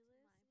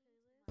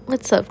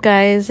What's up,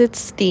 guys? It's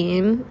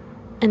Steen,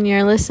 and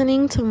you're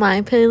listening to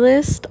my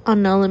playlist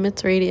on No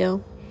Limits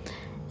Radio.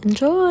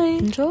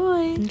 Enjoy.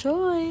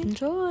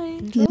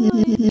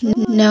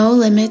 No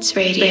Limits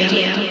Radio.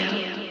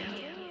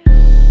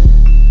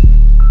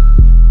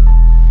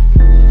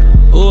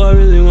 Oh, I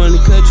really wanted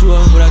to cut you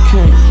off, but I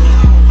can't.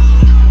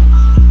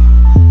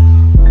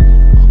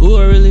 Oh,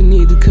 I really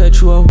need to cut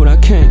you off, but I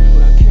can't.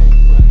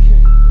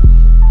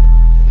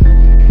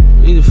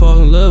 You need to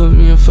fall in love with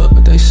me and fuck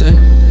what they say.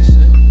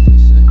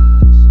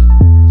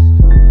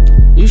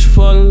 You should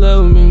fall in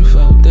love with me and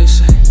fuck what they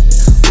say.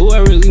 Oh, I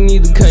really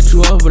need to cut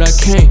you off, but I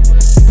can't.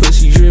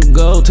 Pussy drip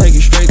gold, take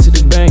it straight to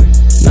the bank.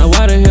 Now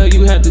why the hell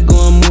you had to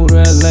go and move to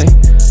LA?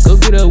 Go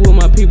get up with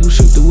my people,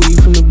 shoot the weed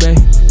from the bay.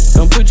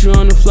 Don't put you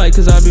on the flight,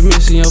 cause I be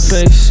missing your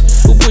face.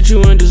 Who put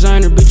you in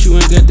designer, bitch, you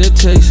ain't got that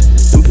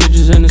taste. Them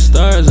pictures and the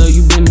stars, oh,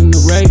 you been in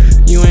the rape.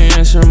 You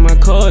ain't answering my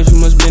calls, you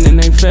must been in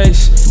they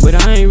face. But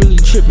I ain't really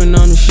tripping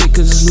on the shit,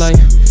 cause it's life.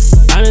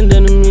 I done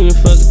done a million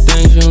fucking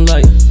things you don't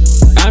like.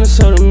 I done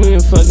sold a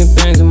million fucking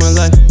things in my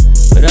life.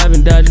 But I've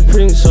been dodging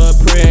prison, so I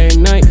pray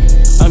every night.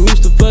 I'm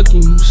used to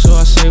fucking you, so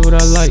I say what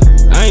I like.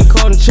 I ain't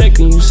called and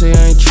checking you, say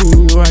I ain't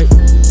treating you right.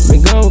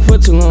 Been gone for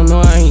too long, no,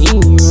 I ain't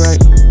eating you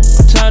right.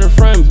 I'm tired of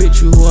frontin',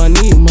 bitch, you who I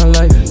need in my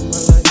life.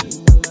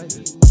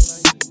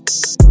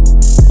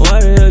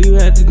 Why the hell you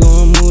had to go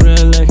and move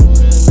to LA?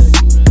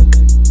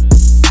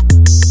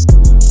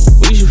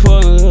 We should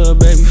fall in love,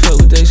 baby,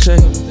 fuck what they say.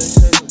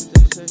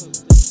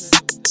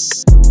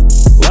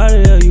 Why the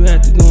hell you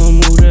had to go and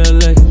move to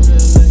LA?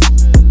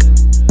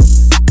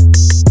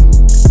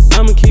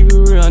 I'ma keep it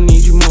real, I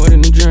need you more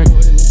than a drink.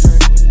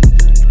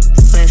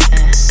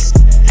 Listen,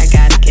 I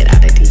gotta get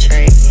out of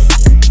Detroit.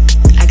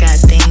 I got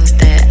things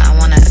that I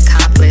wanna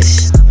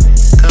accomplish,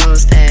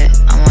 goals that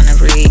I wanna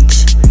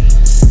reach.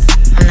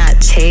 I'm not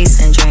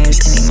chasing dreams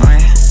anymore,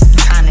 I'm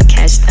trying to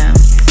catch them.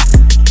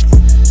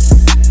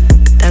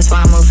 That's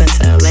why I'm moving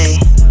to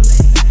LA,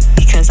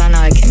 because I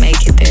know I can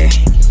make it there.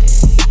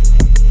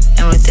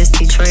 And with this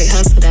Detroit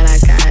hustle that I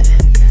got,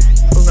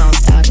 who gon'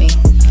 stop me?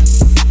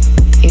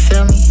 You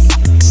feel me?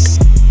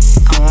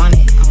 I want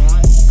it.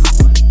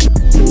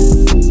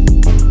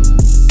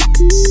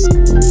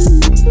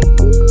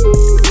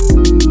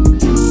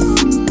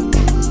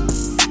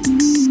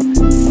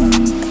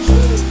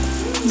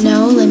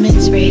 No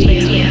Limits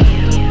Radio.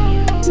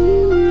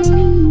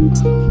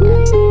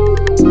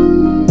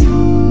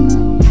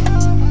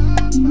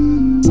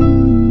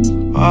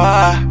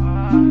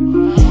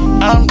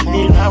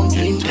 I'm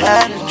getting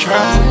tired of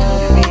trying.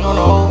 We on a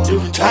whole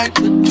different type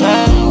of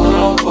time. When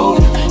I'm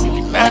focused, you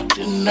cannot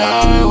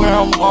deny where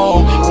I'm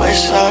on.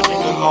 West side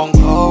nigga gon'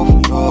 go for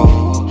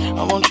you.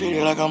 I'm gon' treat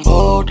it like I'm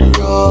bold to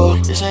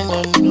you. This ain't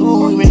nothing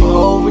new, we been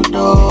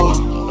overdose.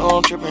 You know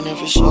I'm tripping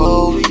if it's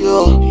over you.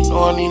 You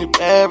know I need a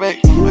bad back.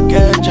 I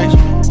got checks,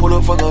 pull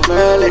up, fuck a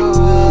valet.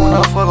 When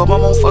I fuck up,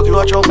 I'm gon' fuck you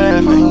out your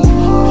mad face.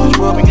 Push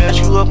you up and got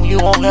you up when you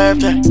won't have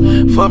that.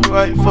 Fuck me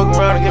right, fuck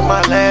around and get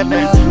my lab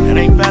back. It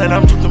ain't valid,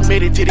 I'm too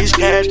committed to this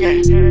cash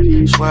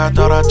game. Swear I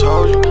thought I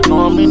told you.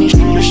 Know I'm in these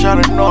streets,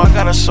 shot know I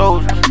got a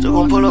soldier. Still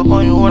gon' pull up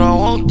on you when I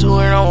want to,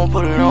 and I won't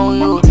put it on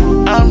you.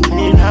 I'm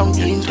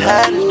getting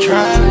tired of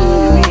trying.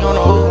 We on a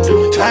whole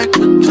different type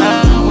of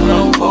time. When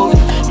I'm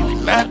focused, you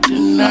cannot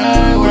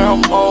deny where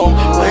I'm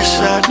on. West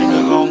side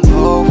nigga gon'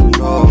 go for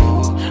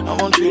you. I'm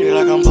gon' treat it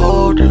like I'm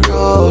bold to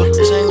you.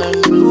 This ain't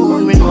nothing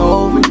new, we been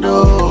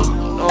overdose.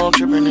 I'm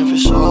tripping if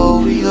it's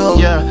over you.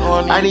 Yeah,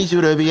 I need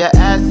you to be an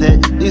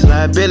asset. These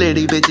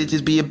liability bitches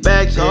just be a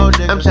back shit.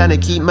 I'm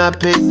tryna keep my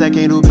pace, I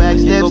can't do back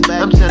steps.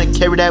 I'm tryna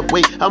carry that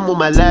weight, I'm on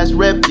my last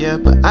rep, yeah.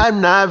 But I'm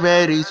not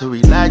ready to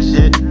relax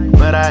yet.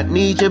 But I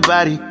need your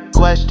body.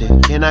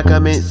 Question, can I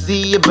come and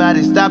see your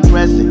body? Stop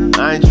pressing,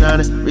 I ain't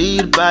tryna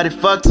read about it,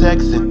 fuck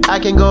texting. I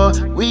can go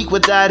a week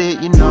without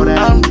it, you know that.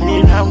 I'm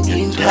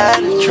getting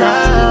tired of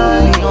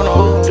trying. On a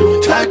whole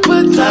different type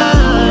of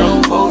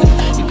time.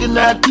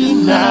 Cannot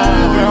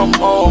deny where I'm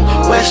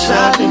on. West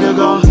side nigga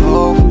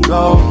gon'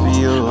 go for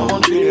you. I'm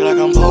gon' treat it like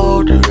I'm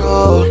bold to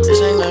you.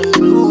 This ain't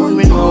nothing new,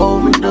 we been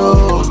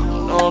overdose.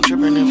 No, I'm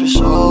tripping if it's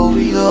over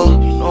you.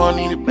 You know I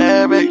need a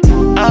bad back.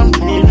 I'm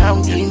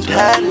getting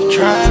tired of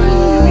trying.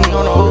 We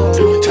on a whole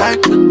different type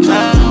of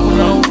time. When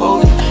I'm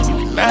focused, you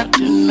cannot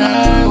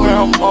deny where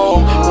I'm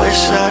on.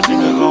 West side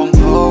nigga gon'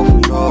 go for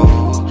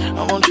you.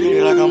 I'm gon' treat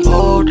it like I'm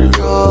bold to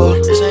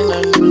you. This ain't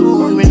nothing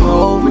new, we been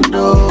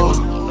overdose.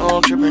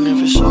 I'm tripping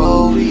if it's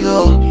over you.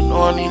 You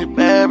know I need a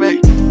bad back.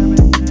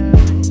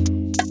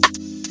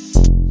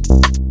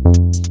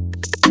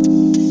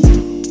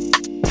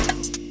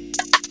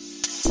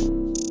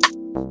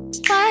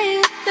 Why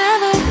you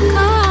never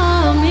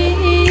call me?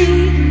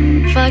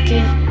 Fuck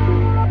it.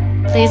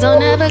 Please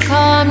don't ever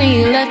call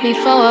me. You left me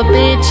for a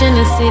bitch in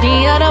the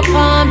city of the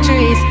palm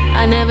trees.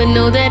 I never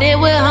knew that it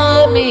would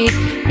haunt me.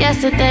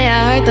 Yesterday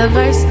I heard the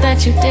verse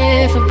that you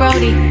did for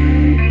Brody.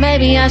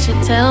 Maybe I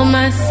should tell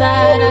my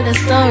side of the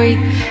story.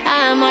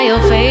 I'm your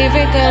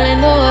favorite girl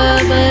in the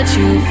world, but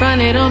you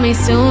fronted on me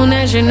soon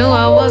as you knew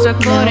I was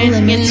recording.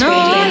 You know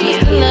I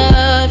used to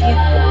love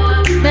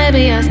you,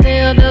 maybe I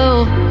still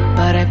do,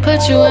 but I put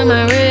put you in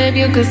my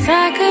rib, cause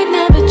I could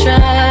never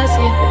trust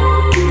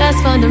you.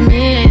 That's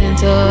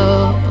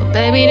fundamental. But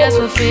baby, that's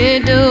what fear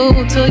do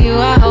to you.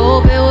 I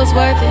hope it was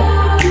worth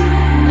it.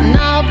 And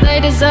I hope they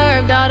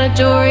deserved all the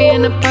jewelry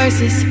and the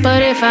purses.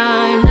 But if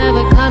I'm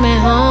never coming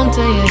home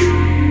to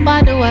you,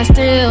 why do I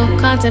still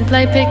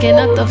contemplate picking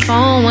up the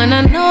phone when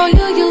I know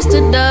you used to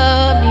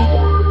dub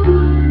me?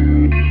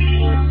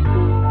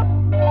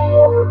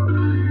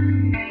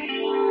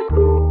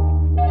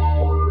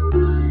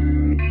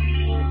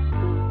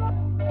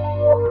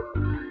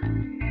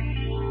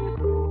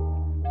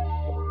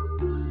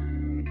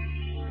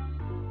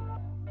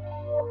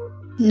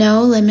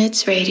 No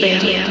Limits Radio.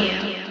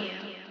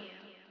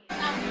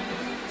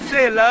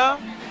 Say love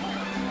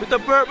with the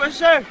purple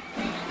shirt.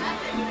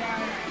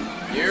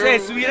 Say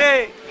sweet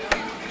A.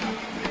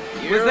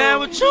 What's that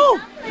with you?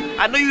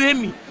 I know you hear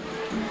me.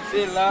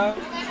 Say love.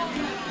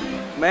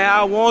 Man,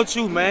 I want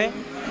you, man.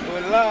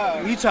 With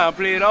love. You trying to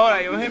play it all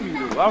out, you hear me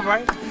though.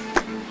 Alright.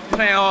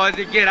 Playing hard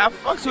to get. I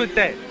fucks with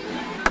that.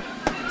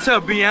 To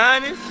be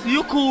honest,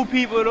 you cool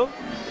people though.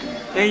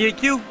 And you're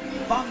cute.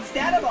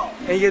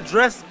 And you're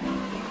dressed.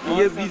 And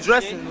you be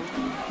dressing.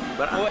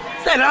 But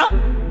say love.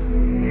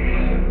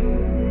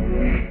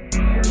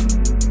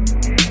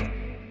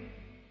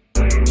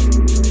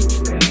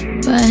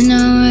 Right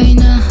now, right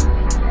now.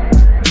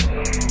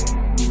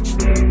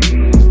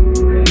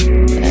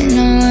 Right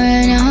now,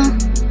 right now.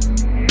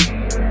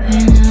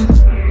 Right now.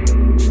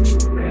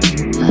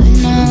 Right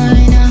now,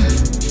 right now.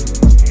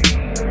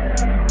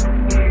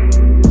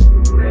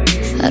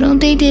 I don't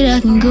think that I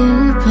can go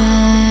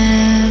back.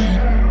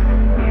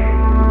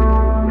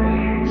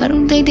 I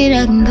don't think that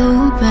I can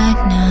go back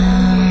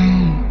now.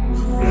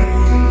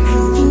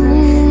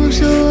 Ooh, I'm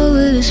so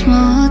over the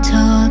small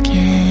talk,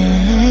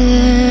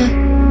 yeah.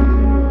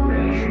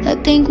 I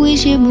think we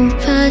should move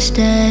past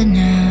that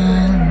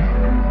now.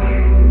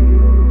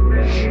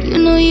 You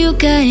know you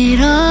got it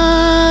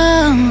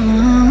all.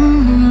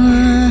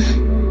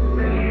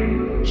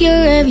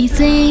 You're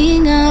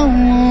everything I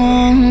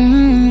want.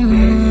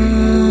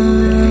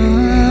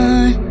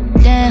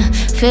 Damn,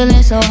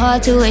 feeling so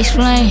hard to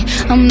explain.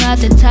 I'm not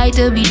the type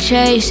to be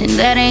chased, and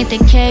that ain't the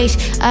case.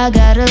 I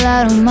got a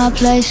lot on my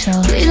plate, so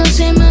please don't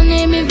say my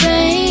name in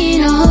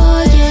vain.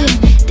 Oh yeah.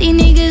 These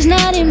niggas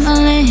not in my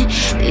lane.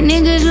 These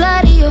niggas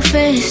lie to your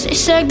face. They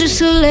Cirque du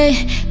Soleil.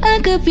 I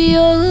could be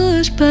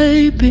yours,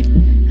 baby.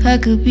 I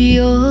could be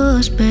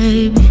yours,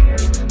 baby.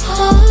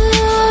 Oh,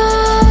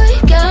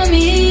 you got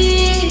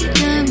me,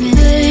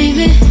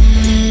 baby.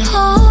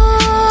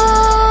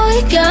 Oh,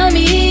 you got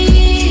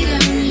me.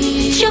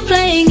 But you're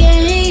playing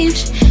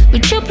games.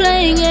 But you're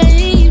playing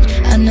games.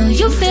 I know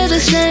you feel the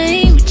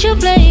same. But you're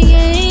playing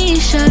games.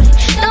 Shawty,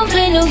 don't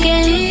play no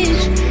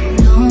games.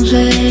 Don't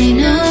play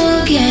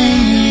no games.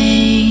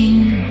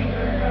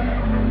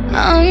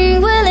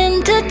 I'm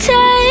willing to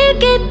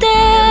take it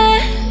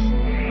there.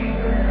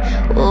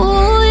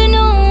 Oh, you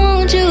know I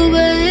want you,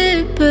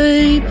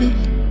 baby.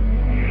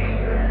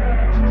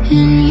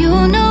 And you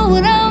know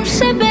what I'm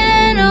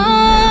sipping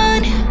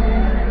on.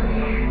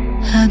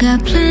 I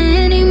got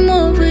plenty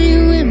more for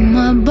you in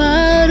my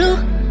bottle.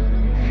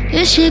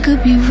 This shit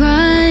could be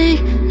right.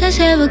 Let's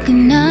have a good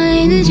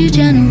night. Is you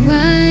tryna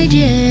ride,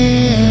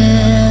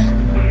 yeah.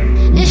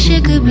 This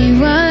shit could be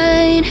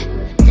right.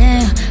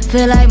 Damn,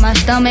 feel like my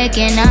stomach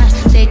and I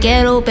say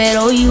quiero,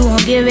 pero you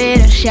won't give it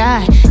a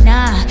shot.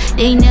 Nah,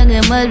 they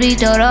niggas must be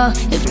thrown off.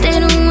 If they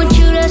don't want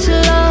you, that's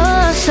a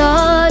loss.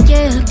 Oh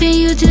yeah, pin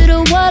you to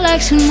the wall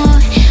like some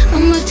more.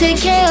 I'ma take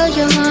care of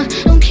your heart,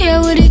 don't care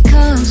what it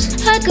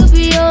costs. I could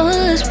be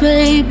yours,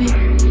 baby.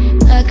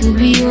 I could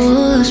be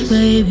yours,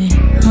 baby.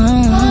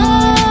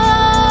 Oh,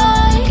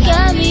 you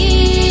got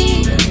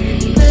me,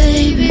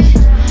 baby.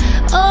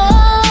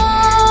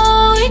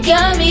 Oh, you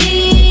got me.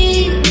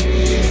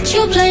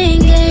 You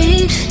playing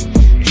games,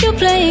 you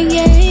playing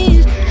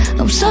games.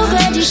 I'm so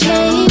glad you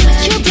came,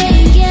 but you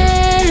playing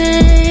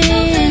games.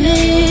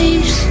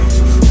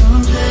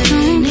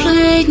 Don't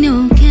play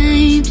no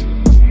games.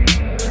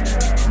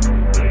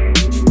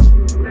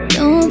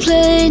 Don't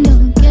play no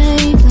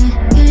games,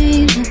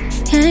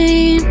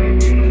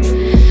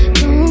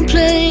 Don't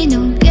play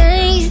no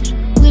games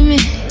with me.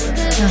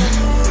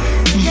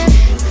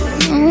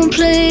 Don't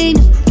play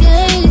no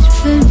games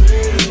with me.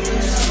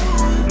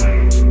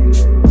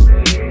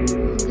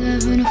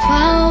 Having a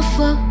foul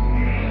for.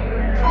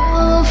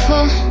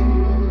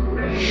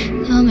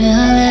 Come here, I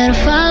let a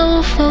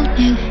foul for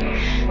you.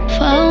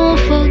 Foul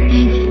for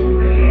you.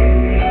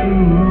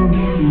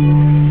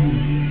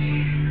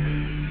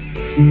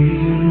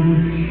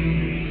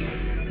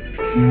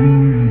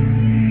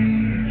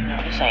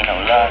 This ain't no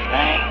love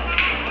thing.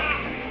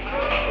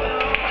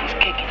 Just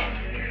kicking it.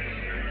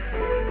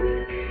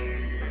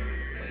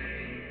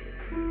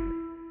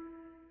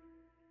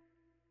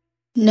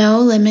 No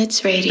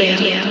Limits Radio.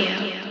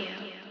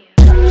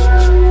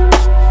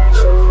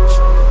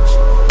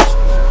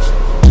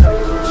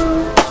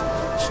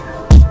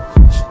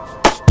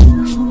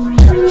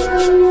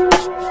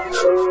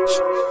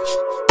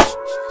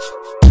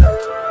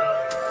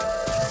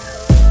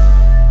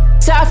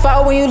 Top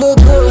out when you look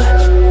good.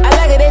 I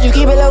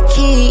keep it low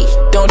key.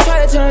 Don't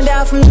try to turn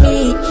down for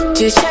me.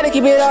 Just try to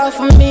keep it off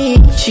for me.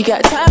 She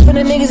got time for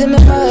the niggas in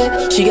the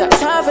mud. She got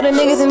time for the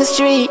niggas in the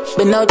street,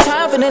 but no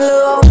time for the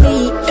little old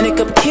me. And a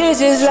couple kids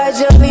just like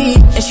Jolie.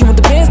 And she want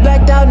the Benz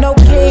blacked out, no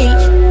key.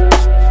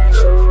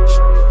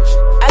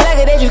 I like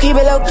it that you keep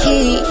it low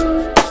key.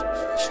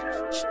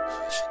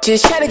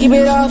 Just try to keep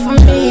it off for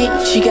me.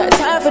 She got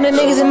time for the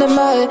niggas in the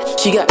mud.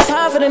 She got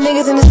time for the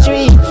niggas in the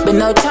street, but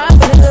no time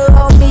for the little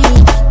old me.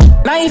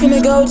 Now you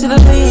finna go to the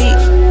league,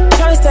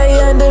 tryna stay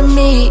under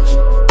me.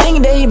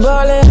 Thinking that he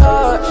ballin'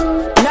 hard,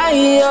 now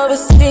he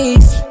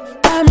overseas.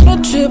 I'm the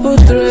triple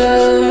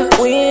threat,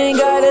 we ain't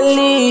gotta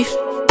leave.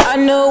 I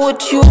know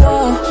what you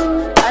want,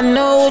 I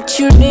know what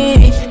you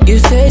need. You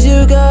said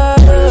you got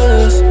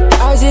us,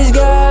 I just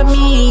got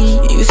me.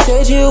 You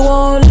said you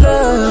want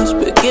love,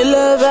 but get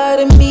love out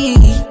of me.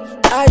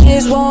 I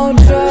just want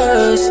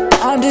trust,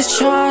 I'm just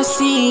tryna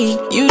see.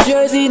 You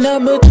jersey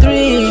number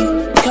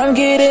 3, come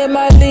get in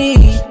my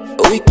league.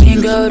 We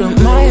can go to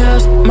my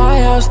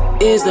house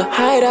is the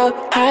hideout.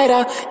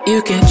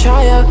 You can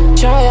try out,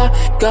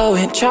 go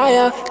and try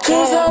out.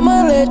 Cause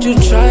I'ma let you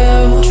try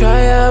out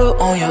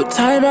on your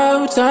time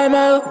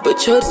out,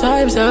 but your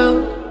time's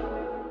out.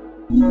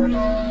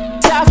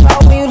 Top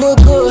out when you look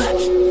good,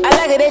 I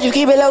like it that you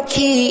keep it low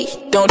key.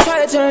 Don't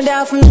try to turn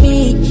down for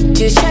me,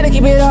 just try to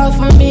keep it off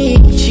for me.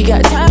 She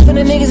got time for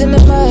the niggas in the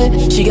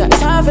mud. She got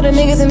time for the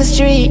niggas in the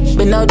street,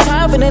 but no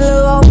time for the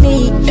little old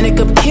me. And a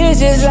couple kids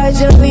just like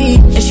Jolie.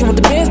 And she want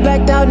the Benz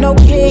blacked out, no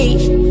key.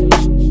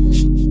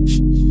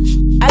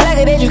 I like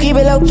it that you keep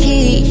it low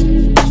key.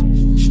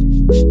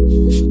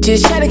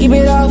 Just try to keep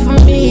it off for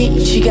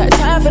me. She got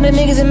time for the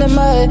niggas in the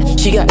mud.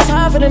 She got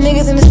time for the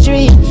niggas in the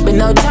street, but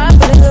no time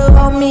for the little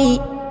old me.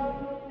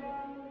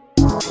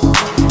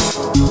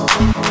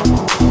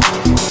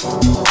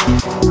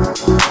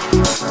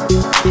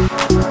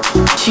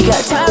 She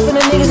got time for the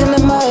niggas in the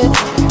mud,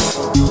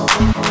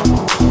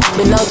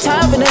 but no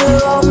time for the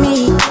little old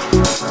me.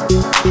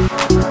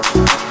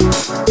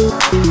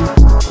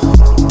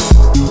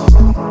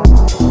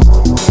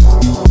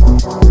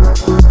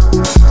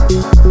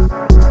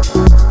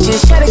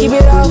 Just try to keep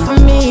it all for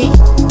me.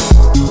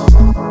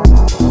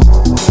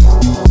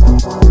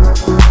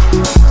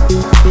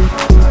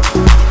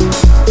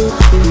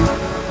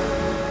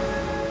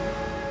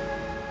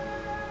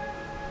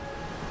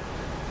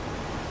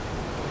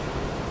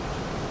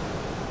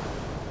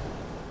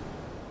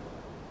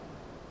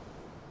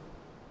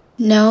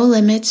 No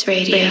Limits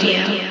Radio.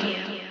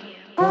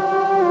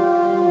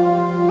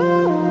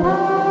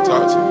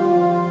 Talk to me.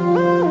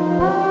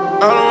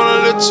 I don't wanna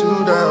let you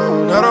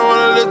down. I don't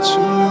wanna let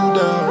you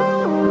down.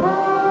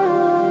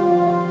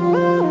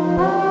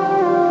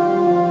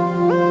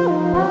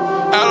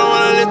 I don't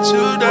wanna let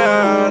you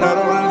down. I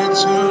don't wanna let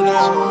you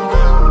down.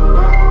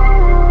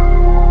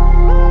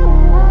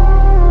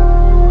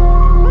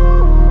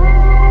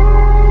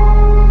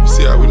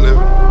 See how we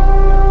living?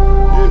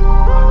 Yeah.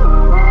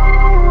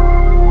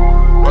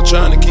 I'm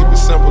trying to keep it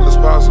simple as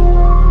possible.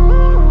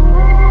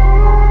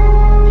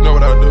 You know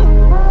what I do?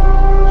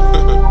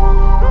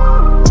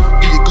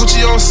 Get your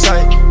Gucci on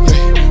sight,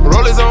 yeah.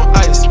 Rollers on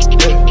ice.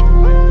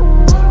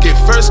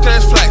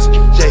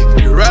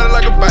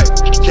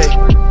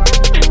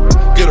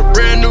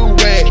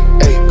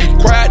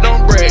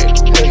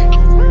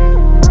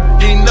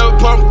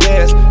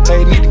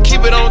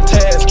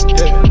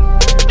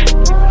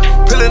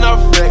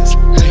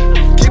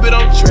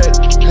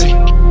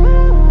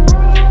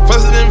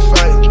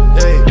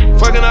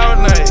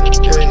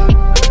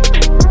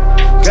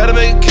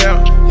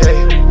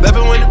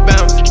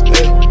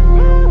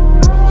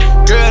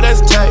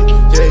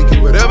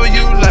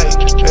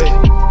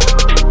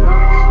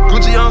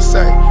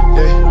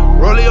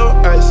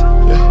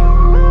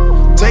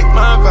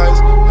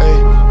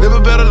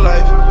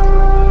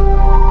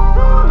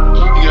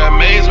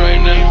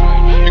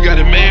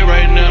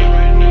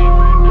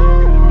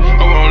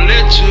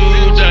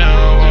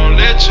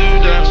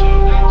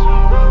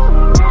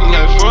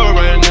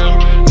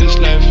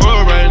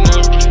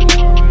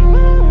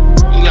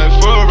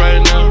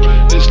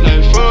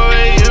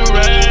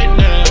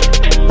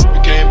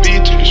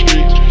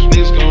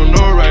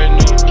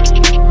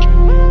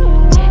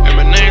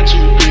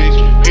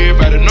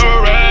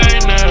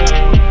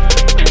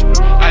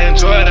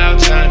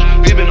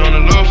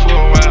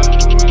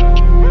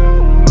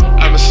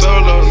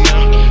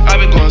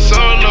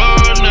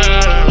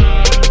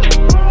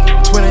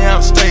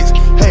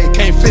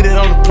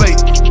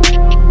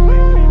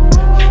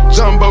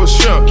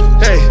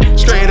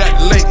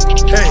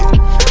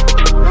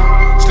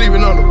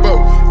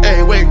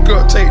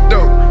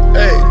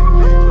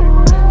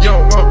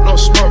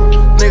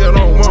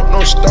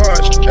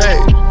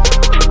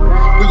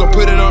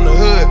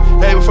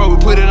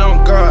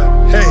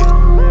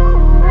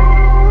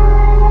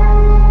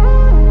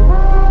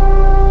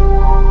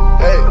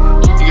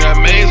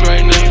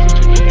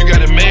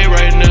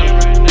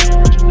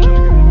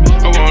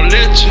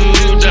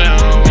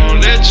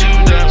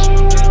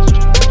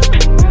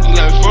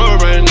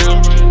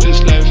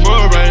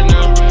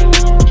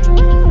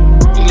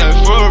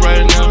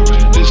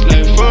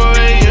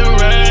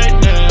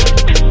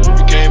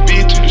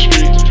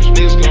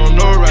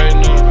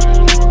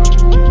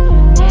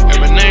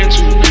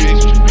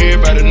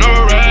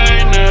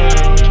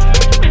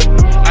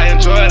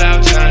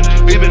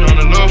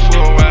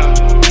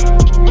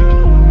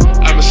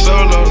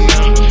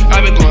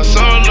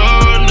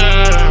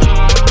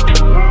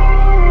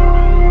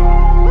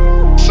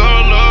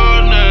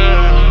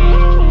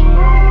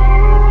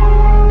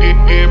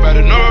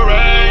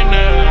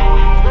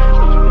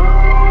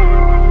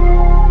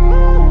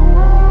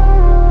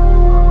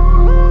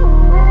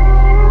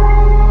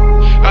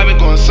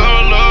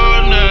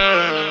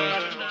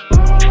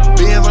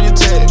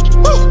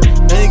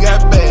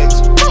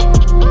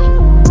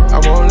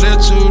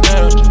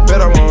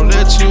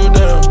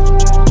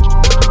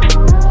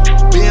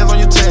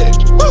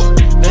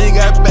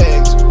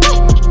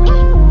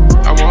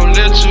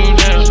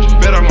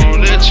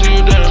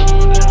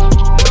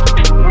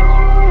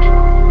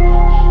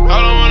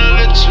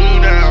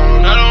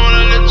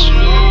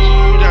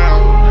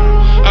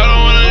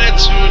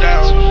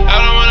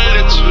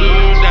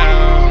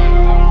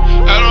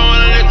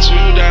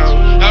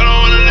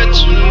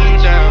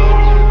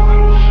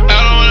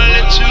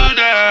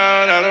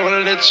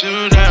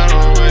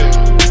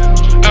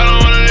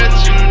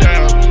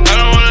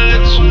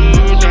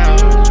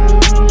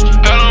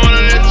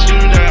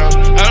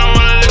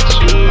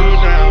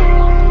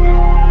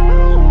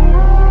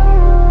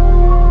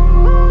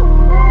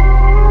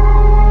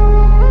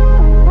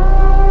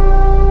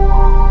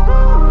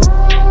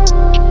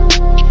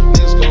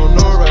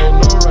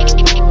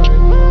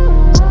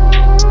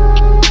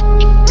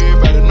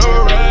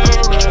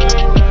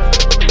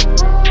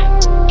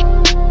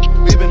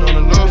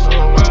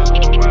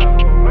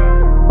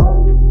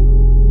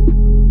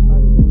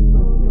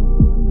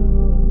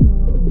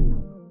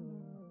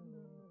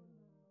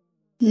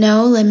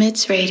 No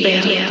Limits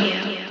Radio.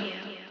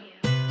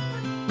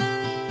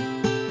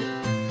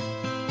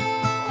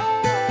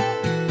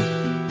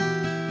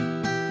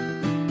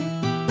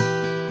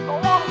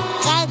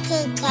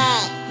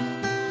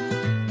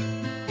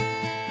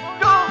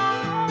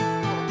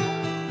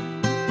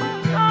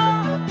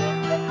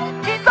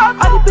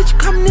 Bitch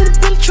coming in the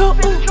Billy truck,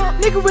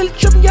 nigga really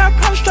trippin', yeah,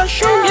 I probably start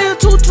shooting. Yeah,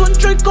 220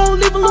 Drake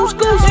gon' leave a loose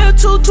goose. Yeah,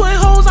 220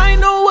 hoes, I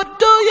ain't know what to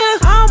do,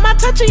 yeah. I don't mind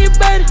touching you,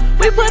 baby.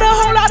 We put a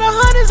whole lot of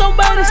hundreds on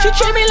bodies. She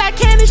treat me like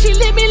candy, she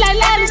lit me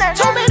like lollies.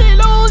 Too many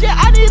lows, yeah,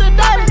 I need a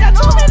dolly. Got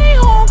too many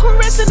hoes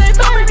caressing they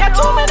body. Got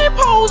too many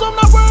poles, I'm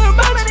not worried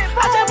about it.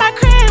 I just my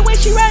credit when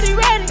she ready.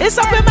 It's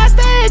up in my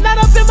stage, not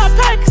up in my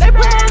pockets. They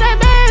put in that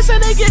mask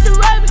and they get the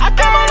rabbit. I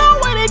come a long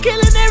way, they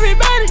killing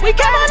everybody. We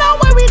come a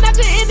long way, we not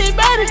just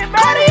anybody.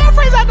 Cardio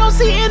friends, I don't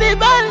see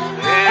anybody.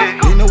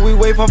 You know we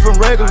wait from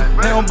regular.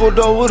 They on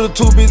Bordeaux with a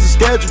too busy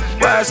schedule.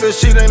 Why I said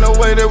shit ain't no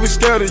way that we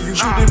scared of you.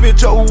 Shoot this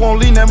bitch up who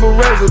won't leave that but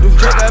residue.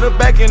 Check out her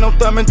back and I'm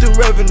thumbing through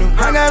revenue.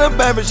 I got a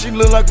bad bitch, she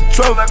look like a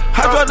trophy.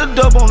 I dropped the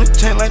dub on the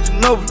chain like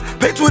Genova.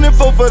 Pay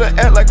 24 for the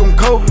act like I'm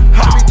Kobe.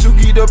 I be too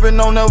geeked up and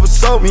don't never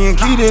soap. Me and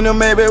Keith in the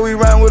Maybach, we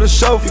ride with a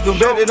chauffeur. You can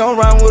bet they don't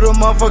ride with a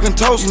motherfucking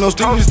toast. You know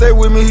Stevie stay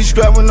with me, he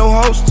strapped with no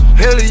host.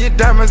 Hell of your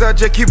diamonds, I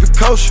just keep it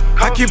kosher.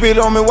 I keep it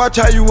on me, watch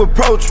how you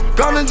approach.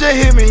 Gonna just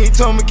hit me, he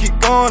told me keep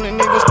going.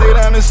 And niggas stay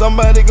down and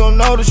somebody gon'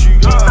 notice you.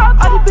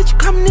 All these bitches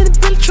coming in the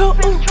Billy truck,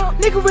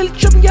 nigga really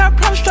trippin', yeah, I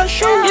probably start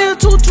shooting. Yeah,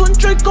 220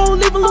 Drake gon'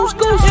 leave a loose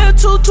goose. Yeah,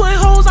 220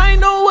 hoes, I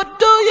ain't know what to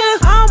do,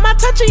 yeah. I don't mind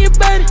touching you,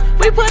 baby.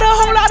 We put a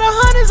whole lot of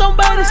hundreds on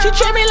bodies. She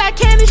treat me like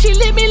candy, she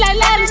lit me like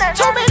lollies.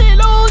 Too many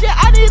lows, yeah,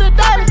 I need a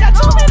dolly. Got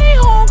too many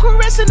hoes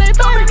caressing they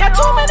body. Got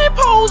too many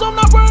poles, I'm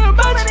not worried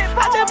about it.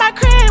 I just my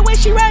credit when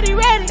she ready.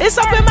 It's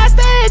up in my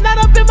stage,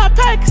 not up in my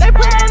pockets. They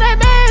put in that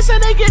mask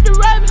and they get the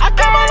rabbit. I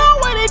come a long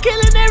way, they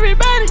killing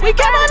everybody. We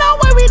come a long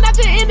way, we not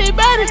just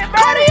anybody.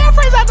 Cardio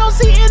friends, I don't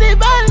see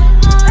anybody.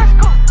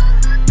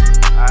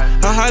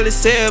 I hardly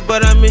said,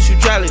 but I miss you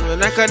jolly.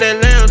 When I caught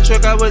that lamb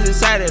truck, I was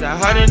excited. I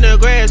hard in the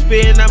grass,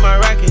 spitting out my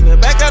rocket. The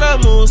back of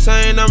the moon,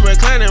 saying I'm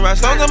reclining. Rock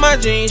stones on my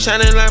jeans,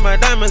 shining like my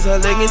diamonds. Her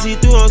leggings see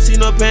through, don't see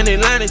no panty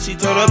lining. She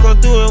told her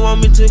come through and want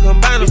me to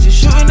combine it. She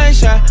shooting that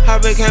shot, I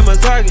became a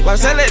target. While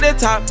sell at the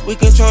top, we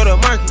control the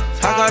market.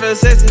 I call her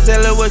sex and tell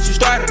her what you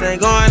started.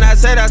 Ain't going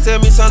outside, I tell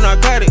me some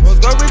narcotics.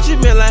 Was go Richie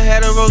Mille, I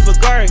had a Rose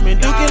Bulgari.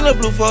 Been Duke in the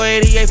blue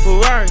 488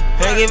 Ferrari.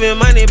 Ain't giving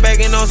money back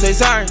and don't say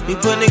sorry. He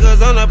put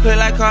niggas on the play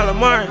like Carla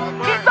Murray.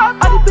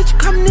 All these bitches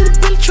coming in the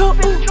Billy truck,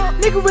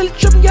 nigga really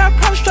trippin', yeah, I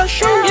probably start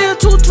shooting. Yeah,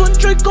 220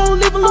 Drake gon'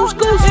 leave a loose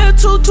goose. Yeah,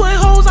 220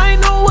 hoes, I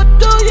ain't know what to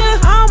do, yeah.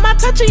 I don't mind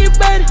touching you,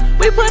 baby.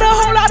 We put a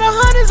whole lot of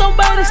hundreds on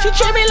bodies. She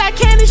treat me like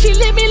candy, she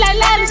lit me like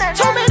lollies.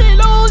 Too many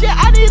lows, yeah,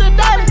 I need a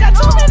dolly. Got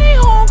too many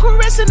hoes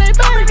caressing they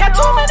body. Got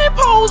too many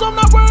poles, I'm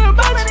not worried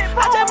about it.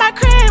 I just my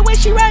credit when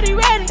she ready.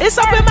 It's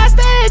up in my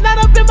stage, not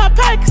up in my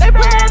pockets. They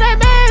put in that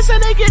mask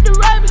and they get the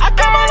rabbit. I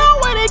come a long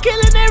way, they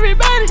killing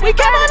everybody. We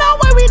come a long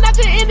way, we not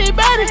just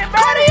anybody.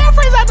 Cardio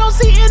friends, I don't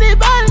see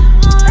anybody.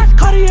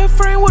 Cardio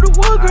friend with a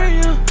wood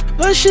grain, yeah.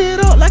 Blood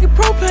shit up like a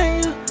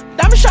propane, yeah.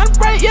 Diamond shot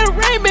bright, yeah, the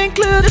rain been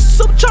clear. This is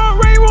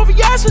Supercharged Range Rover,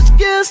 yeah, switch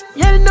gears.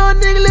 Yeah, they know a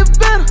nigga live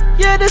better.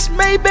 Yeah, this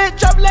Maybach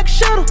drop like a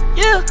shuttle.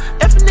 Yeah,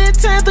 F&N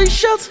 10, 3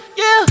 shelters.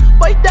 Yeah,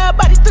 boy, die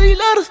by these 3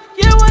 letters.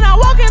 Yeah, when I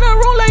walk in the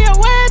room, lay your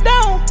head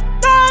down.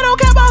 No, I don't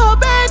care about her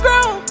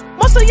background.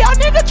 Most of y'all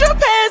niggas drip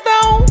pants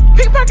down.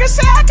 Pink Perkins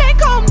say I can't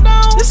calm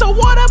down. This a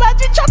water about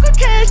your chocolate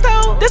cash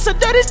down. This a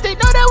dirty stick,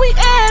 know that we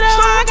add on.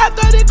 So I got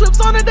 30 clips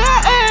on it that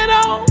I add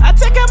on. I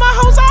take out my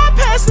hoes, I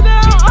pass it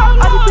out.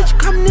 All these bitches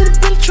coming in the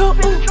Billy truck,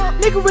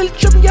 nigga really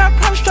trippin', yeah, I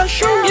probably start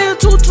shooting. Yeah,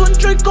 220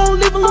 Drake gon'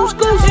 leave a loose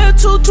goose. Yeah,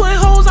 220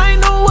 hoes, I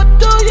ain't know what to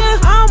do,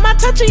 yeah. I don't mind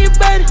touching you,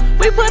 baby.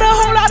 We put a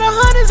whole lot of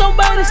hundreds on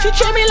bodies. She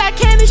treat me like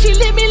candy, she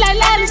lit me like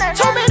lollies.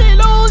 Too many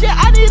lows, yeah,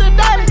 I need a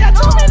dolly. Got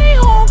too many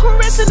hoes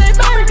caressing they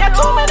body. Got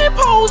too many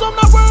poles, I'm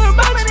not worried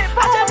about it.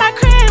 I just my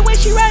credit when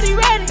she ready.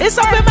 It's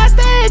up in my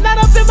stage, not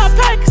up in my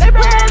pockets. They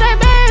put in that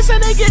mask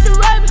and they get the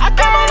rabbit. I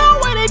come a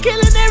long way, they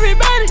killing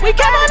everybody. We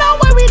come a long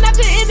way, we not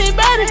just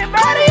anybody.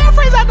 Cardio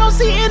friends, I don't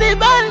see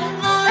anybody.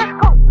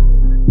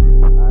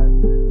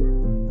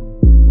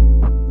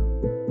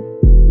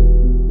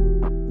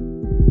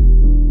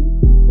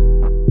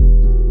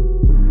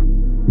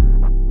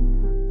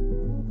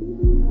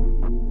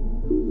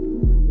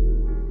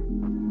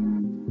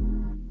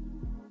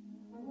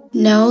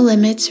 No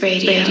Limits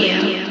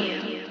Radio.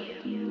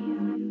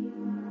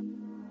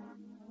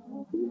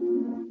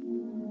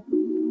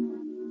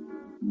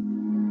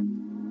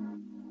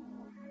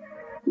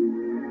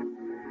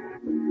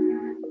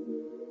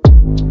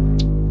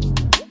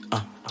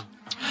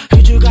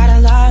 You got a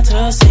lot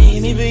to say,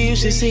 maybe you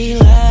should see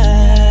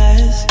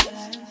less.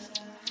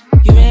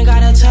 You ain't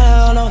gotta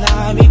tell no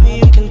lie,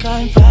 maybe you can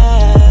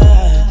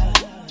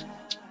confess.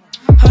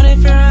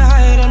 100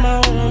 Fahrenheit in my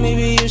room,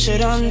 maybe you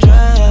should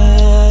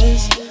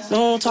undress.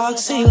 No talk,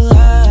 say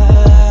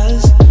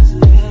less.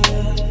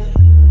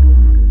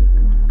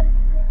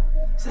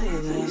 Say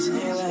less,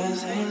 say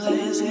less, say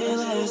less, say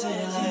less,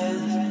 say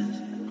less.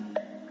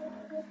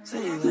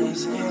 Say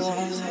less, say less.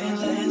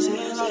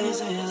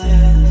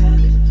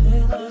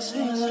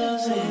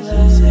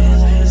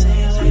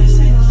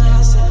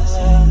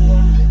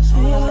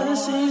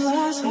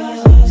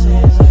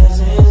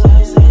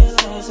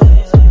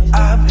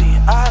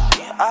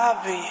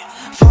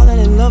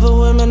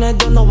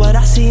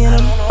 I see in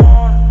them.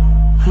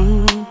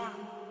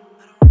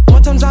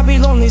 More times I be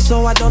lonely,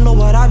 so I don't know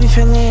what I be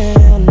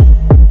feeling.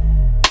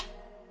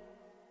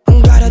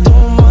 Gotta do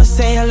more,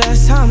 say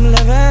less, I'm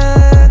living,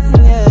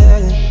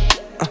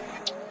 yeah.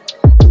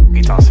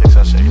 Beat on 6,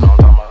 that shit, you know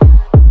what I'm talking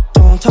about?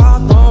 Don't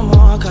talk no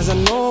more, cause I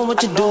know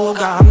what you do.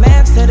 Got a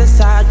man to the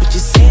side, but you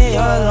say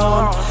you're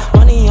alone.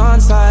 Money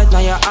on side, now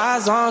your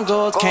eyes on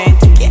gold. Can't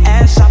take your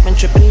ass shopping,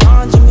 tripping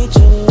on Jimmy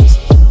Choo's.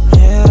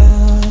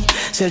 Yeah,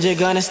 said you're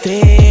gonna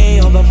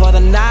stay over for the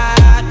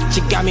night, but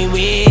you got me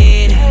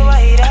waiting.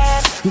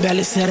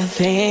 Barely said a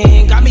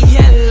thing, got me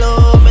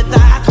yellow with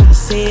that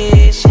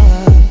conversation.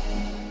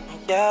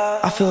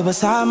 I feel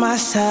beside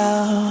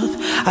myself,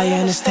 I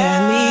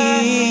understand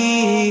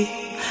me.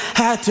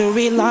 Had to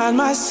realign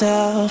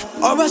myself,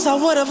 or else I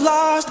would've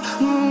lost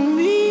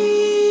me.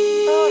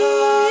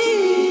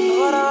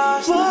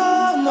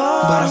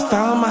 But I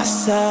found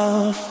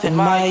myself in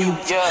my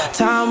youth,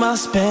 time well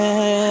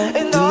spent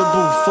in the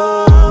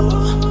booth.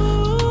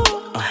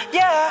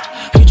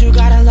 Heard you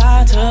got a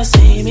lot to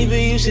say,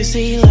 maybe you should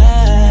see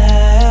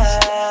less.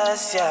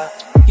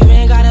 You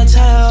ain't gotta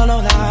tell no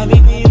lie,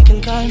 maybe you can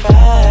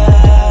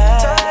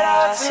confess. Turn it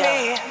out to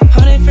me.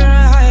 100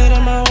 Fahrenheit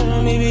in my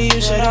room, maybe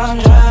you should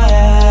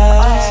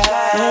undress.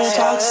 Don't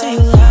talk, say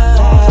less.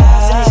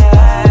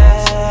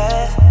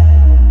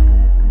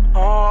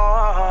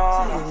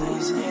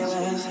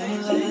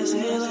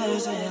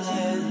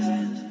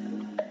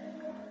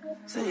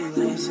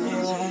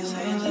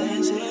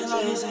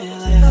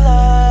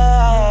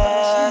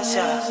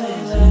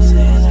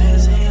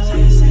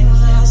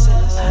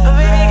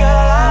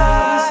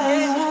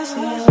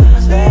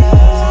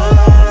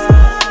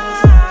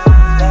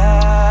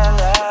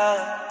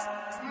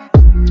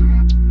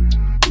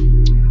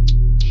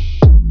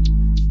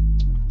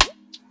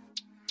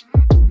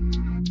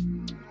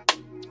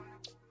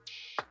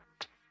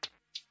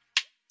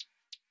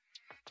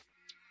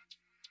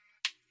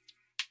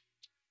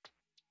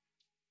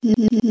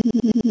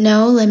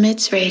 No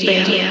Limits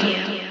Radio.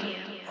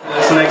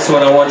 This next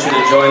one, I want you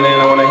to join in.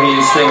 I want to hear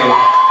you singing.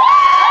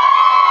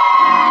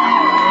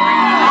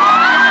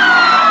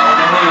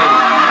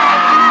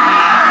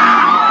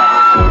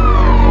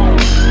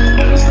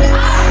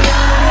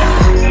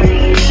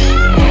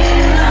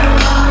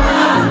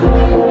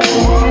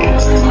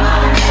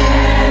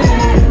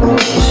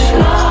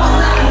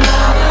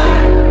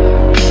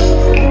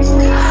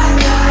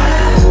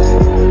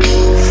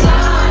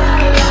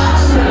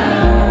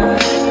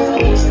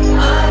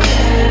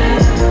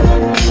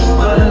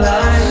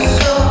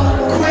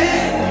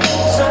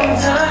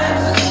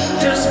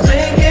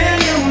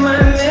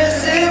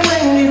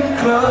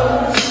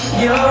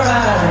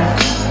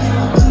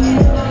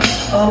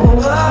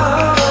 Oh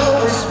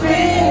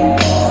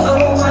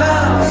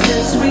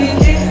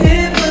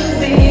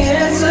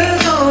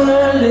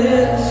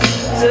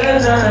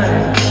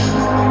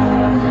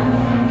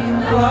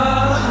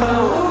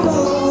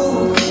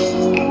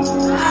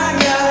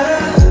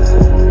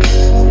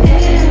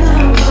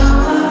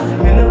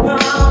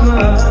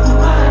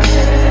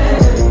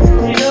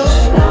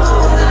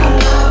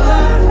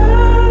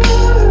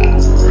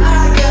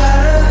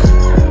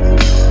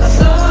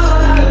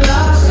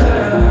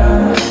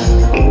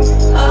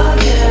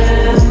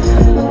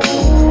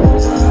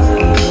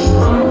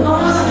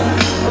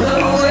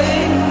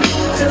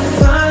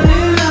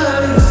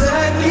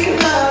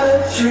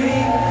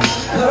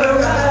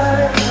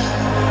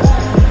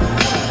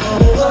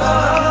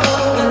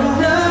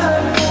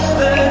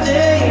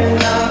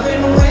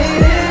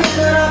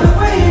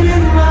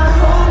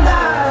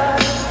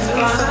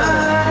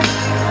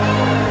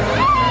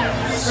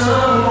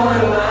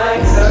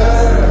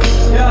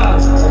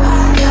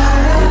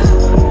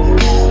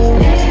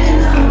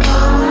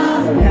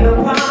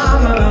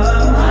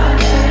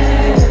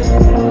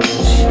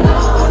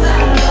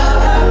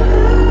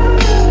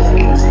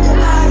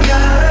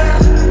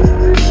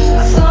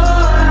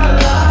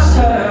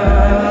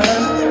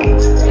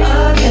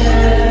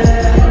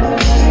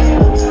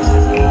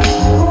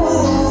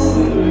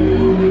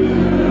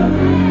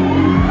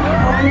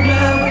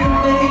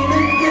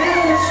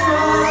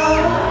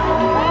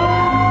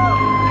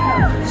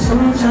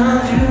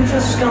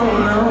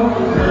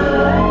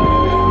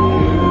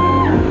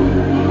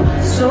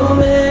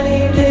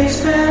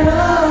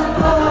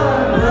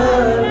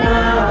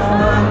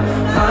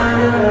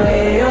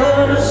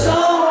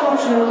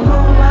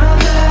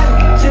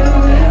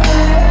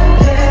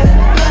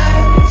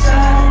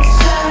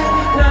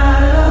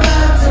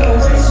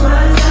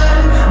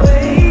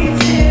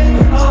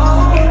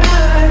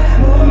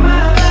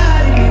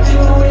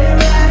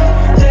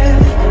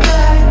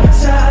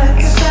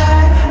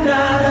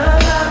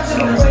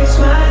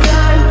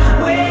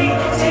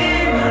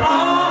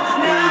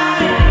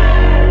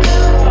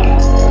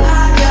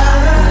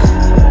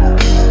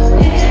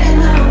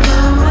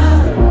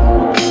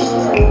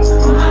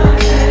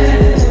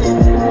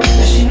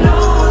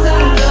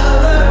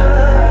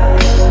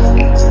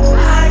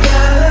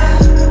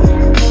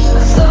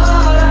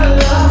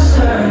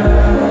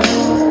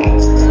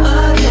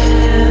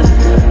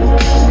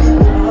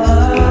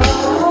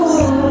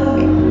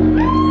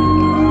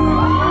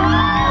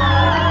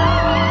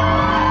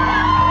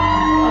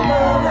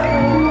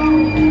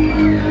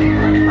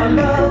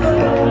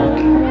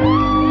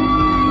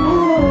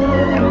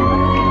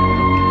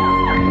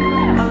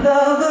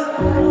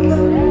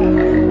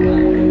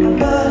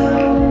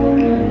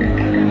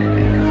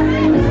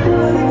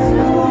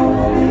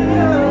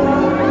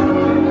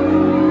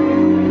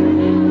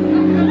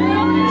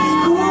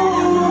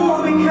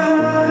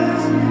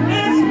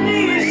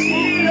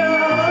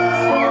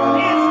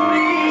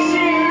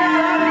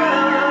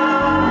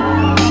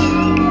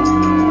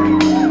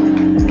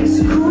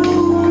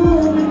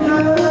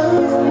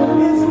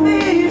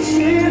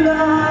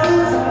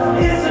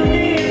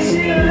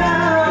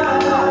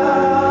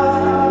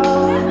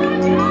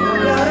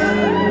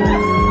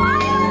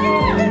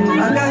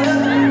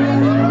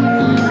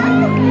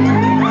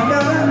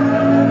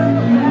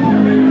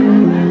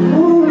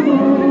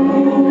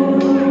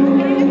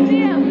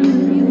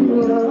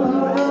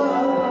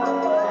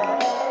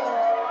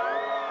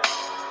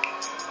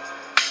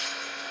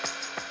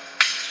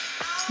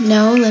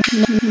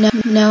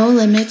No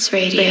Limits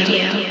Radio.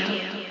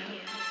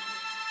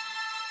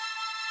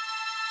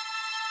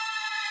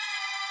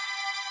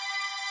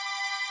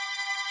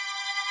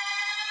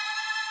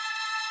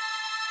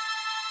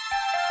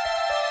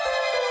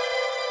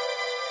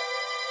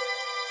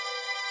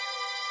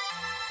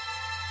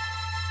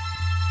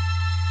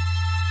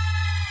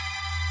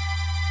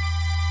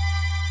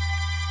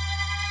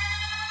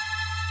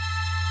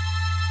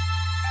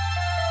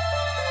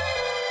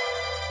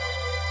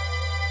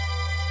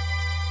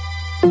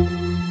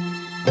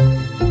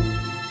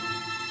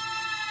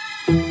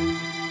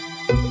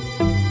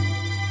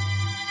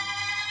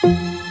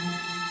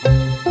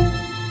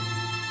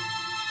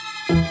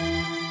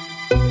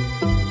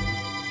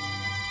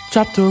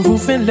 Drop the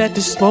roof and let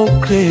the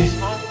smoke clear.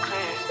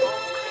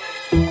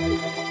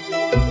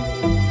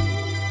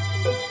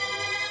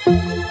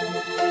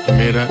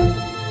 Hear that?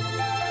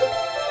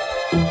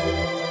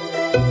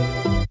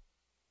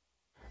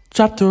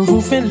 Drop the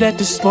roof and let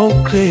the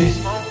smoke clear.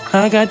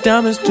 I got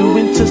diamonds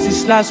doing tootsie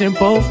slides in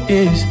both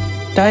ears.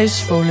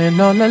 Dice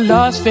rolling on the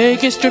Las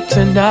Vegas Strip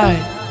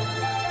tonight.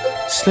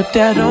 Slip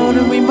that on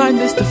and we might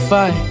miss the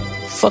fight.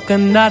 Fuck or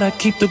not, I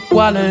keep the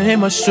guala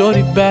in my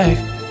shorty bag.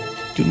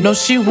 You know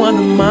she one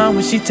of mine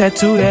when she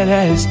tattooed that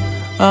ass.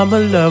 I'm a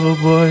lover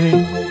boy,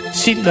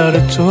 she love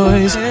the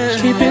toys.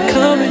 Keep it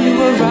coming, you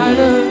a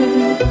rider.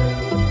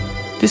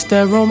 This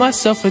that roll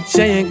myself a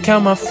J and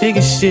count my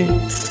figure shit.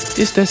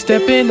 This that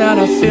stepping out,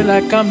 I feel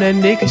like I'm that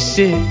nigga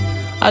shit.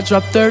 I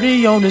drop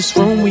 30 on this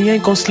room, we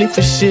ain't gon' sleep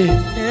for shit.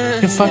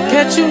 If I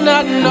catch you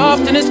nodding off,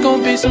 then it's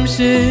gon' be some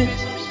shit.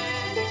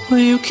 Well,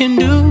 you can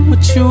do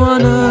what you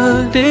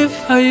wanna, live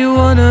how you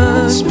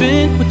wanna,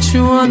 spin what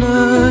you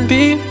wanna,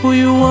 be who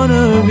you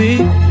wanna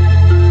be.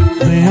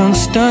 A young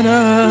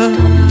stunner,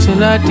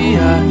 till I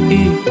die.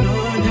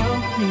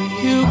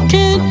 You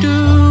can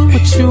do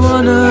what you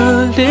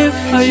wanna, live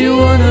how you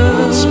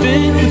wanna,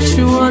 spin what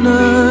you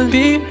wanna,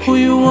 be who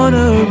you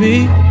wanna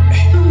be.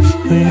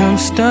 A young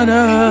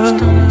stunner,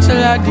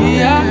 till I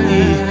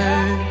die.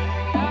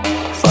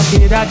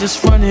 Fuck it, I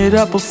just run it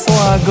up before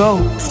I go.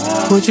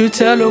 Would you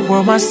tell the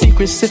world my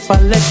secrets if I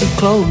let you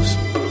close?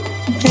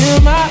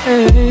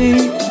 MIA,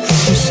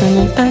 you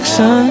selling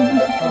action.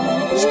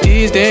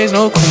 These days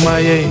no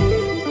kumbaya,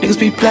 niggas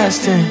be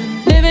blasting.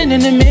 Living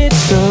in the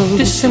midst of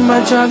this shit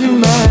might drive you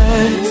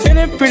mad.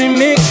 Feeling pretty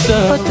mixed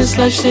up, but this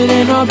life shit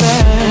ain't all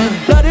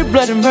bad.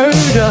 Blood and murder,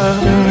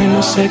 there ain't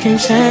no second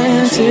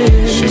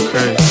chances. Shit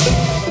crazy.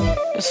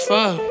 It's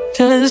fuck.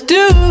 Just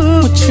do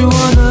what you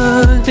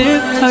wanna,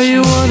 live how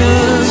you wanna,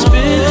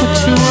 spin what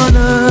you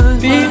wanna,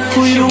 be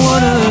who you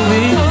wanna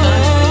be.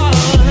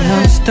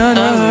 I'm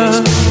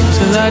stunner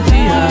till I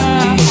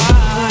die.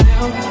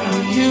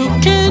 You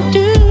can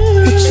do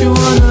what you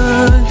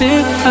wanna,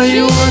 live how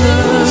you wanna,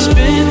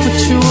 spin what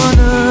you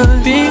wanna,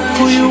 be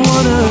who you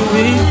wanna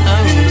be.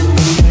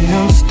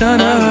 I'm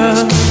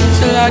stunner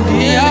till I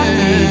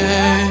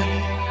die.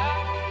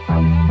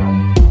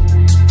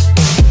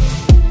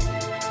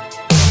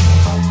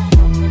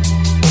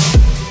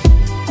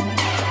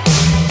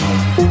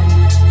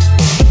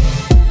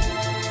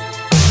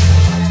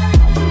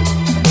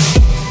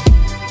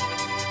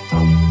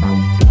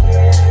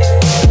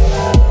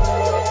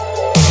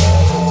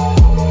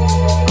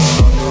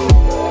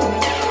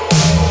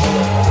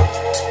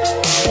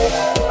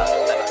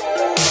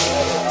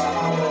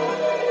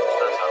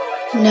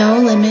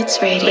 No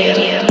Limits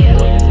Radio.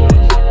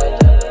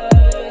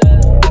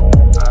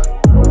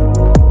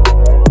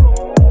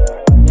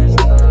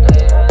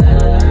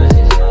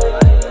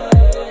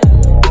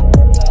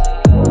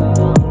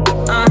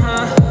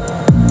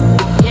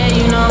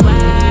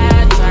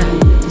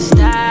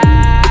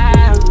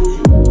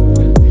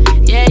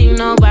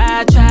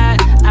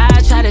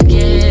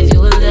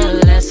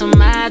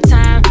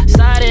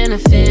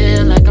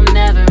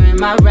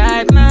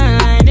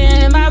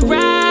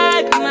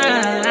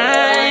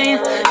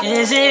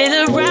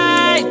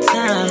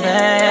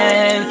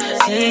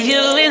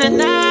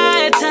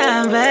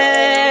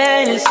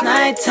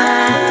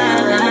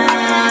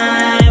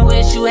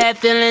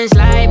 Feelings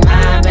like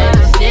mine, baby.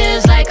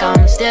 Feels like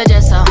I'm still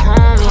just a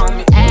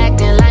homie.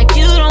 Acting like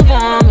you don't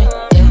want me.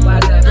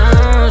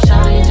 No,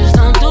 shawty, just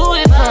don't do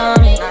it for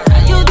me.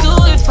 How you do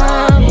it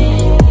for me?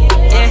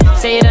 Yeah,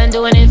 say you done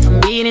doing it for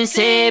me, then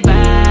say bye.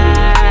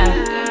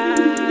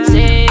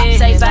 Say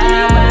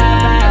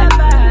bye.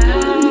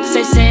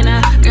 Say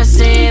nah, girl,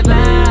 say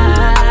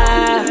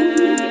bye.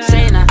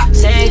 Say nah,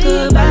 say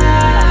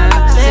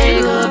goodbye.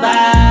 Say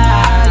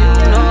goodbye.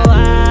 You know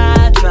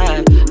I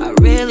tried, I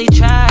really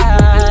tried.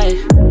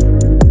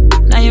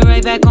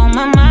 Back on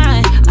my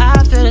mind,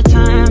 I feel the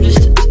time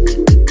just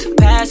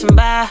passing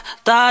by.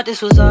 Thought this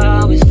was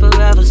always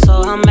forever,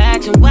 so I'm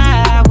acting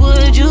wild.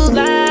 Would you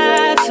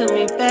lie to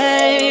me,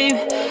 babe?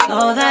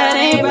 No, that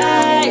ain't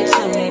right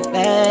to me,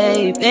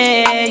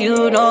 baby.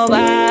 You know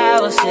I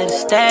was here to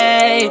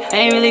stay.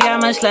 Ain't really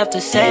got much left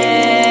to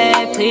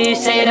say.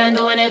 Please say done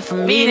doing it for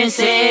me, then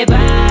say bye.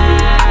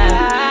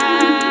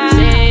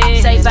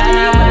 Say bye.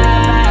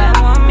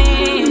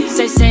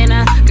 Say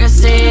nah, girl,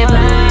 say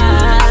bye.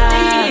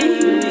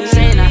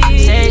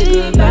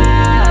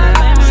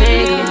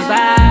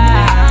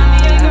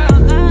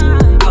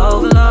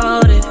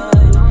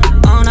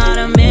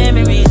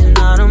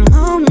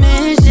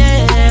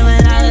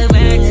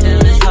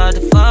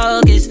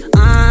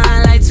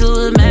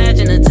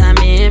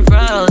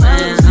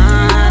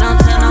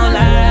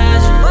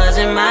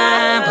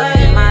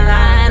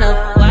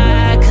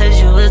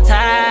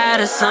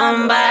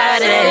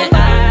 somebody.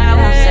 I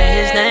won't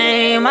say his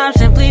name. I'm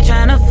simply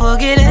trying to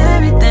forget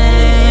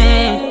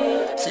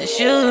everything. Since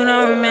you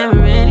don't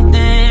remember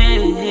anything.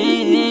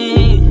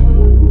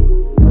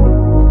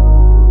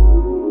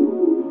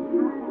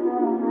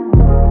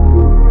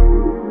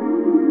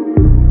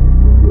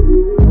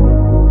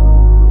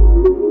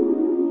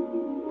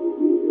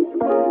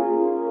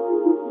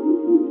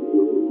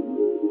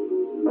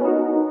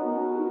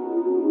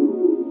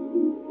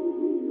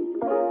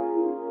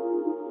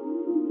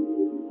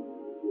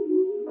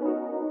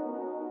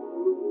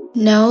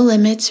 No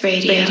Limits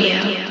Radio.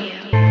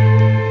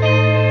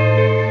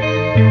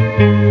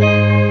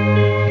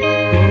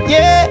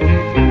 Yeah.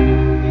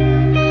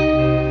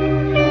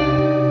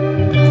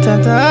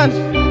 Tan.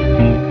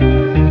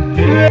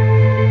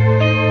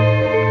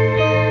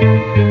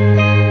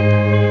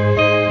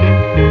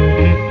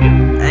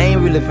 I ain't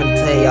really finna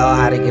tell y'all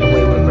how to get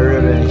away with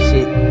murder and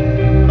shit.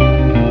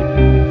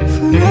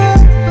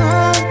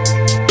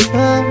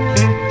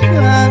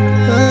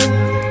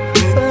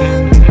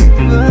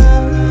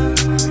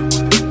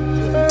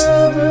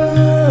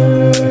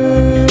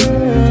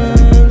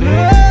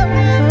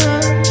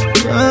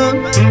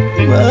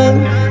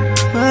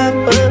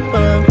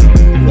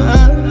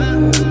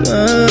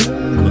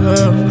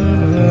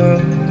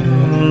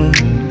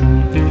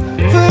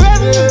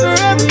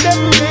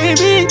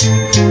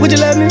 Would you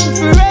love me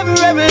forever,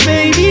 ever,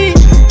 baby?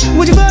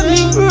 Would you fuck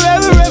me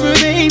forever, ever,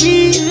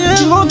 baby?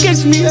 You won't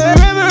kiss me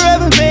forever,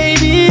 ever,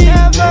 baby.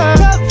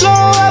 Top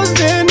floor, I was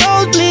in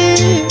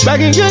nosebleed.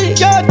 Rockin'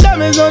 your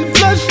diamonds on the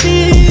flush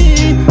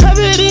street. Have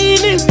it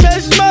in this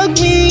cash, smoke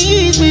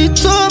me. We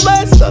tour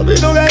by something,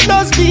 don't got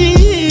no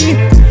speed.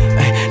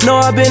 No,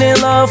 I've been in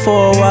love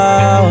for a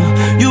while.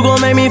 You gon'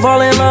 make me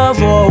fall in love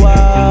for a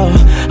while.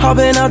 I've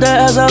been out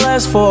there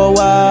SLS for a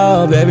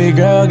while. Baby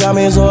girl got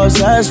me so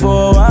obsessed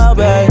for a while,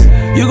 babe.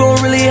 You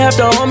gon' really have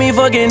to hold me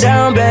fucking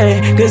down,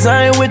 babe. Cause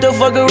I ain't with the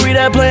fuckery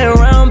that playin'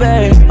 around,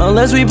 babe.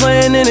 Unless we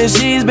playin' in the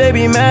sheets,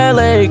 baby, mad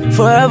lake.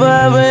 Forever,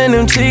 ever in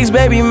them cheeks,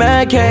 baby,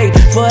 mad cake.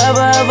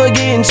 Forever, ever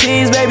getting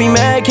cheese, baby,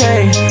 mad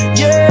cake.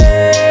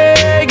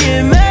 Yeah,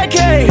 getting mad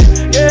cake.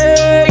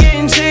 Yeah,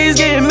 getting cheese,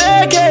 getting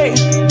mad cake.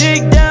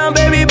 Dig down,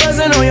 baby,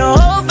 buzzing on your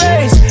whole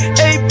face.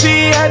 AP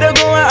had to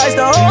go and ice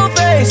the whole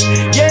face.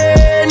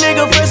 Yeah,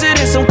 nigga fresher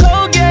than some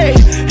Colgate.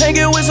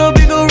 Hanging with some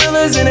big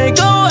gorillas and they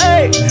go,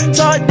 ayy.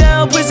 Talk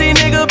down, pussy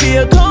nigga, be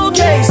a cold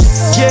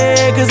case.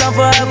 Yeah, cause I'm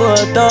forever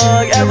a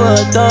thug, ever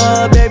a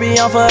thug. Baby,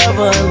 I'm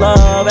forever in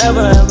love,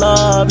 ever in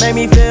love. Make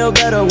me feel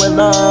better with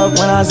love.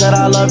 When I said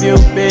I love you,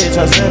 bitch,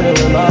 I said it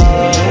with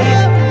love.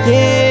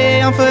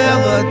 Yeah, I'm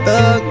forever a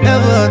thug,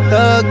 ever a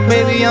thug.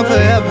 Baby, I'm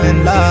forever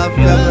in love,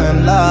 ever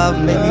in love.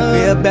 Make me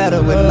feel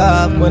better with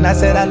love. When I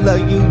said I love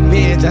you,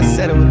 bitch, I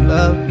said it with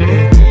love.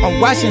 I'm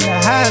watching the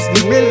highs,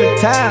 get rid of the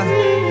time.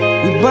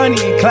 We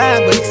Bonnie and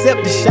Clyde, but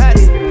accept the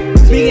shots.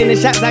 Speaking the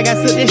shots, I got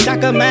such a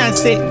shocker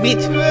mindset,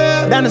 bitch.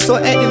 Dinosaur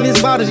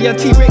activist bottles, your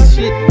T-Rex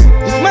shit.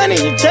 It's money,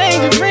 you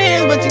change your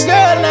friends, but your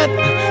girl not.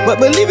 But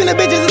believing the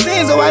bitch is a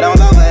sin, so I don't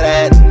know for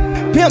that.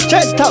 Pimp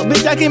church talk,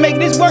 bitch, I can make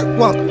this work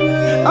walk.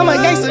 I'm a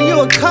gangster, you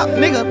a cop,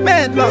 nigga,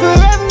 mad dog.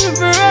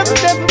 Forever,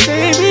 ever,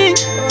 baby.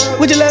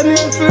 Would you love me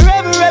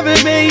forever, ever,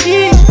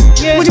 baby?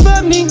 Yeah. Would you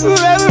fuck me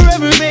forever,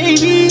 ever,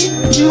 baby?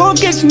 You won't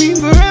kiss me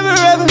forever,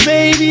 ever,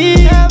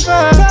 baby.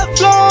 Top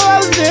floor, I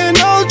was in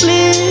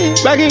nosebleed.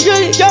 Rockin'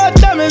 your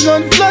diamonds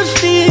on the flush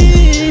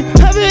street.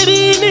 Have it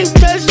in this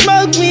cash,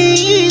 smoke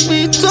me.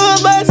 We tour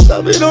by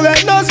something, don't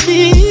got no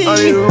speed. I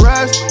need a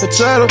rise, a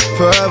title,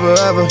 forever,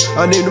 ever.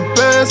 I need the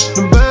bands,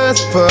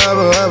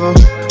 forever, ever.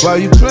 While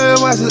you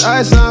playin', watch this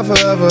ice on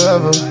forever,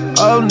 ever.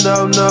 Oh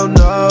no,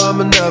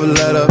 I'ma never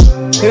let up.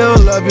 He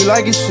don't love you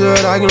like he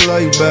should, I can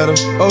love you better.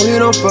 Oh, he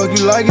don't fuck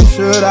you like he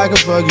should, I can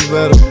fuck you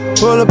better.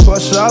 Pull a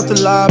push off the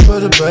line,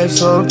 put the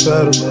bass on the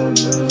pedal.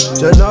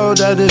 Just know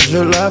that this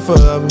drill lasts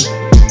forever.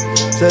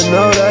 Just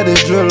know that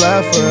this drill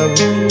lasts forever.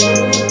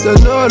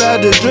 Just know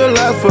that this drill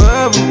lasts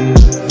forever.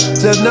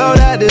 Just know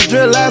that this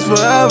drill lasts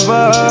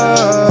forever.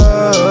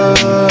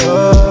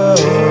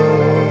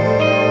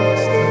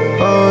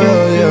 Oh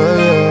yeah.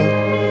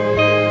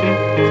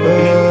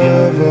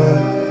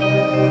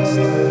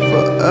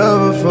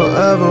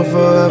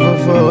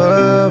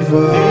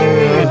 Forever.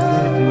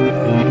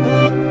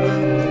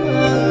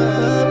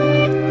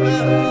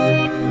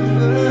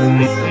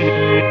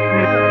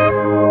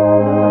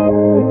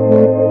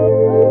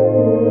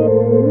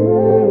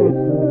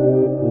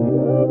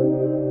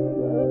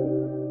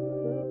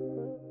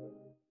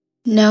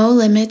 No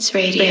Limits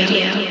Radio.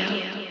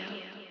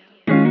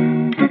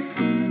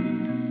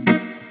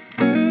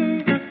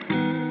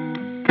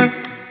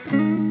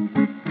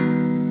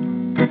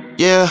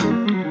 Yeah,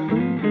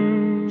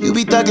 you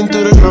be thugging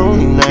through the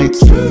lonely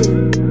nights.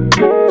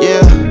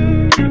 Yeah,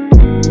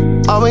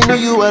 always knew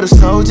you were the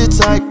soldier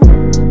type.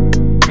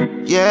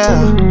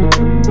 Yeah,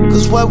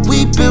 cause what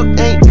we built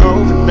ain't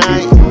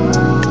overnight.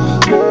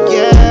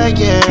 Yeah,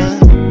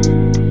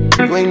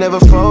 you ain't never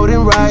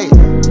folding right.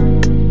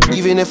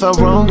 Even if I'm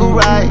wrong or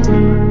right,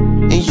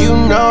 and And you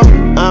know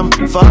I'm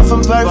far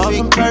from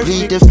perfect.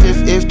 Plead the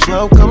fifth if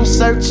 12 come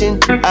searching.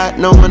 I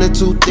know one or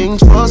two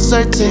things for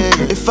certain.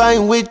 If I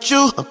ain't with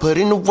you, I'm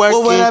putting the work in.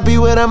 What would I be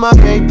without my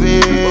baby?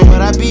 What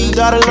would I be?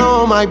 God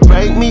alone might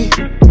break me.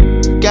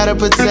 Gotta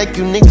protect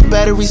you, niggas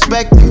better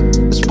respect you.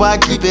 That's why I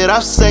keep it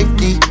off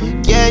safety.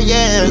 Yeah,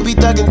 yeah, you be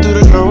thugging through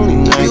the lonely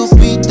nights. You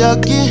be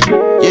ducking,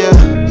 yeah,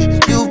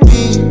 you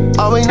be.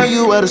 Always knew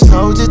you were the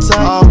soldier type.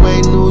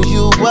 Always knew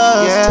you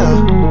was,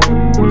 yeah.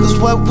 Cause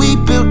what we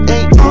built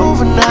ain't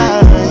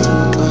overnight.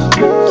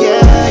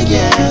 Yeah,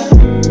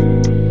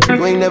 yeah.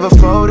 You ain't never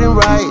folding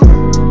right.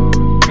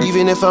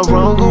 Even if I'm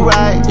wrong or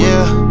right,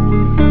 yeah.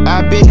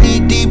 I've been knee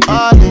deep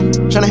all in,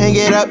 tryna hang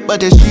it up, but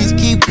the streets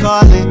keep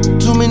calling.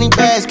 Too many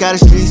bags, got a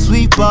street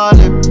sweep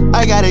ballin'.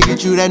 I gotta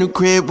get you that new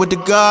crib with the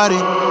garden.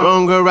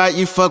 Wrong or right,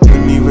 you fuck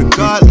with me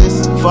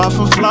regardless. Far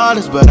from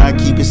flawless, but I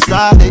keep it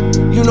solid.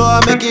 You know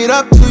I make it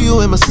up to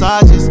you in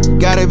massages.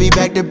 Gotta be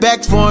back to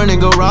back, foreign in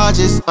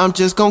garages. I'm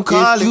just gon'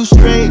 call it. If you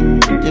straight,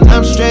 then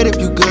I'm straight. If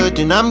you good,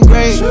 then I'm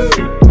great.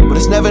 But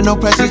it's never no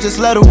pressure, just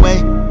let away.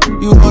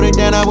 You hold it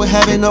down, I would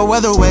have it no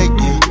other way.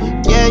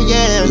 Yeah,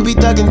 yeah, you be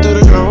thugging through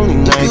the lonely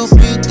nights. You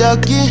be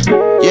ducking,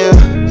 yeah,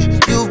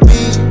 you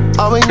be.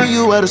 Always knew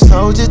you were the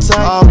soldier type.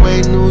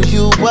 Always knew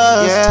you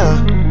was,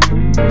 yeah.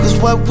 Cause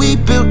what we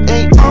built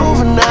ain't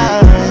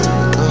overnight.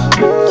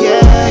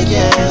 Yeah,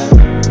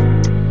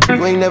 yeah.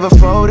 You ain't never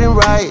folding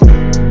right.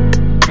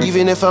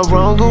 Even if I'm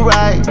wrong or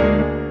right.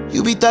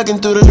 You be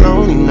thugging through the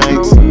lonely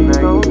nights.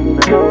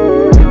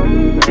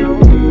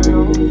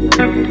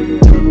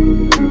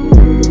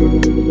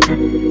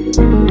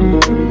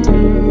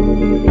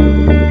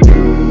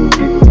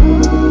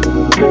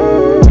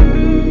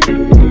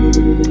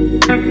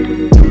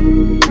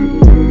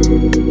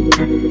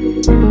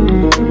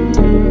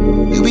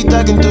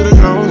 Thugging through the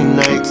lonely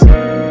nights.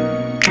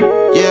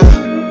 Yeah.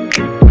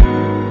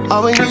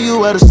 Always knew you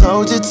were the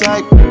soldier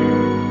type.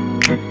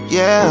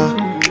 Yeah.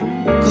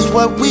 Cause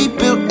what we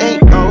built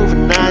ain't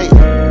overnight.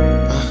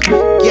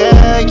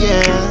 Yeah,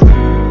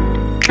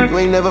 yeah. You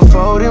ain't never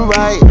folding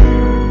right.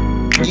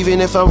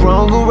 Even if I'm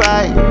wrong or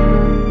right.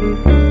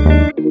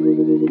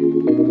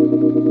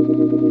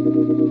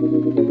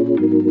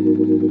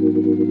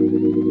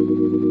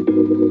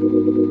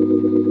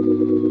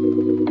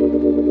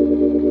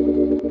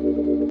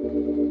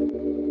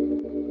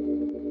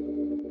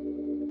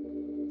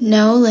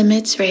 No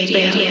Limits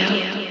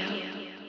Radio.